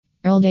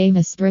Earl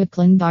Davis,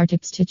 Brooklyn. Bar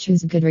tips to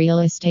choose a good real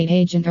estate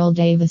agent. Earl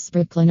Davis,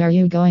 Brooklyn. Are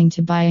you going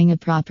to buying a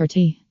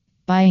property?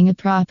 Buying a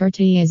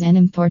property is an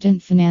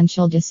important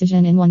financial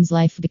decision in one's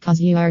life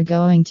because you are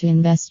going to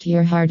invest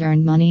your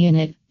hard-earned money in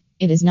it.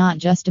 It is not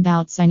just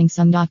about signing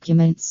some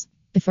documents.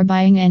 Before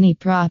buying any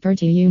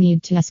property, you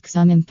need to ask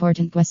some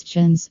important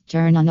questions,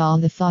 turn on all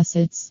the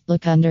faucets,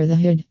 look under the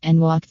hood,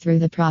 and walk through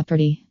the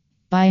property.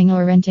 Buying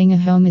or renting a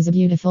home is a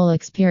beautiful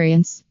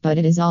experience, but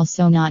it is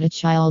also not a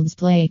child's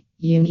play.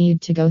 You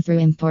need to go through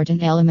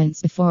important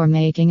elements before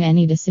making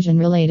any decision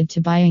related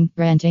to buying,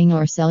 renting,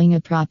 or selling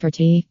a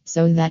property,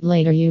 so that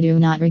later you do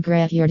not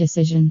regret your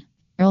decision.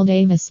 Earl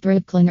Davis,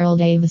 Brooklyn. Earl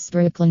Davis,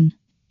 Brooklyn.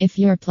 If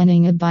you're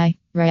planning to buy,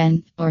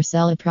 rent, or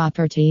sell a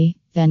property,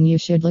 then you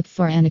should look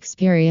for an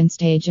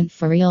experienced agent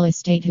for real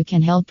estate who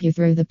can help you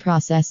through the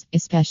process,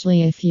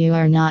 especially if you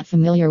are not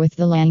familiar with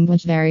the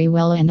language very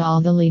well and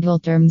all the legal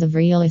terms of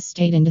real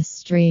estate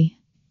industry.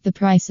 The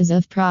prices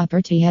of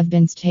property have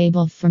been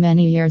stable for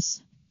many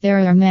years. There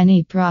are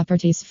many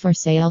properties for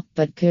sale,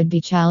 but could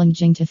be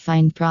challenging to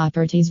find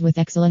properties with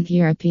excellent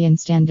European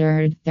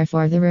standard.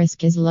 Therefore, the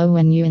risk is low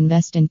when you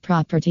invest in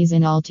properties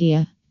in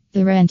Altea.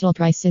 The rental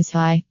price is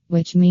high,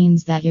 which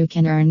means that you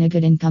can earn a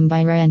good income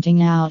by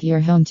renting out your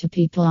home to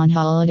people on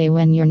holiday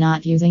when you're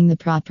not using the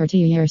property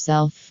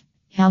yourself.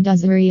 How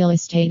does a real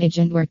estate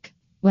agent work?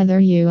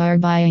 Whether you are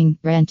buying,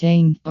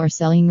 renting, or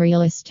selling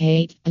real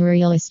estate, a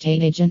real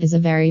estate agent is a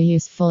very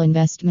useful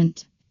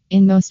investment.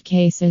 In most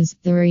cases,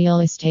 the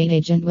real estate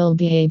agent will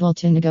be able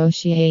to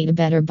negotiate a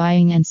better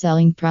buying and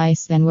selling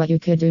price than what you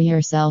could do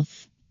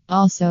yourself.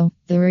 Also,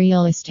 the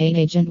real estate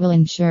agent will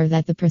ensure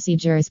that the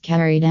procedure is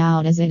carried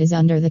out as it is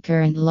under the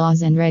current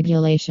laws and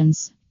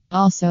regulations.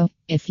 Also,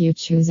 if you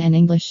choose an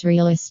English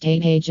real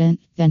estate agent,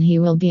 then he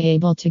will be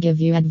able to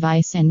give you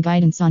advice and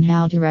guidance on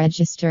how to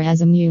register as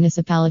a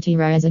municipality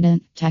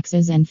resident,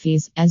 taxes and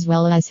fees, as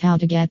well as how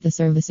to get the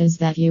services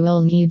that you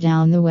will need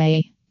down the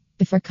way.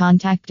 Before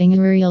contacting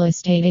a real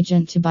estate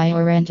agent to buy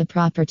or rent a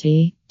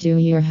property, do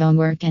your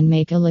homework and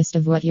make a list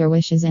of what your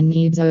wishes and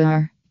needs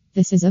are.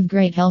 This is of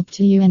great help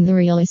to you and the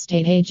real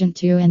estate agent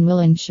too, and will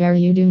ensure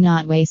you do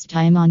not waste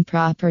time on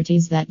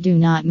properties that do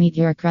not meet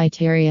your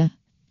criteria.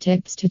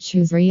 Tips to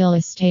choose real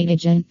estate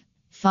agent.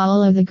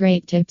 Follow the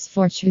great tips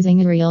for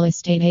choosing a real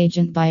estate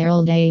agent by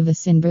Earl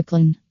Davis in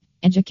Brooklyn.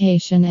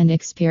 Education and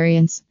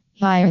experience.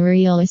 Hire a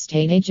real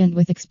estate agent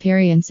with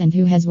experience and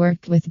who has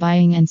worked with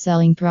buying and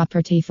selling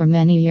property for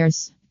many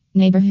years.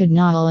 Neighborhood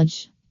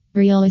knowledge.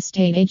 Real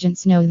estate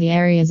agents know the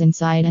areas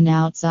inside and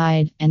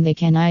outside, and they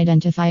can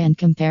identify and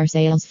compare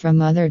sales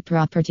from other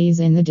properties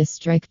in the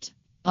district.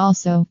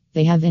 Also,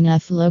 they have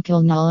enough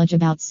local knowledge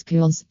about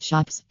schools,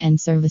 shops,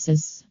 and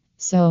services.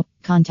 So,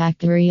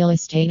 contact a real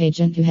estate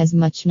agent who has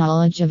much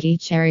knowledge of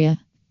each area.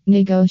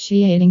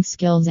 Negotiating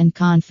skills and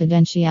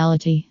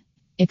confidentiality.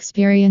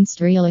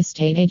 Experienced real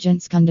estate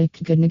agents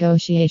conduct good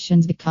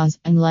negotiations because,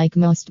 unlike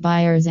most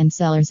buyers and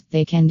sellers,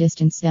 they can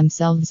distance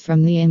themselves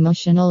from the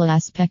emotional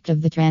aspect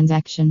of the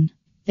transaction.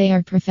 They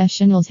are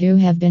professionals who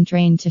have been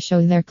trained to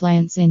show their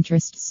clients'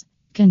 interests.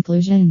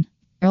 Conclusion.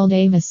 Earl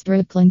Davis,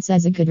 Brooklyn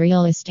says a good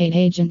real estate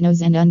agent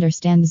knows and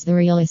understands the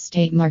real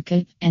estate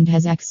market and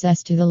has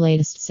access to the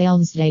latest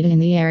sales data in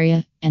the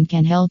area and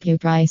can help you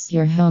price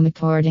your home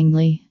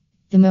accordingly.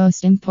 The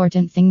most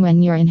important thing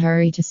when you're in a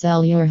hurry to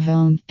sell your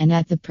home and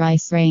at the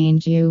price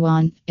range you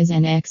want is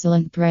an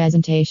excellent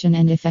presentation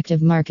and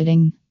effective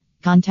marketing.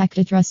 Contact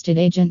a trusted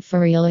agent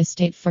for real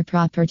estate for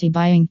property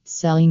buying,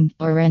 selling,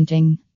 or renting.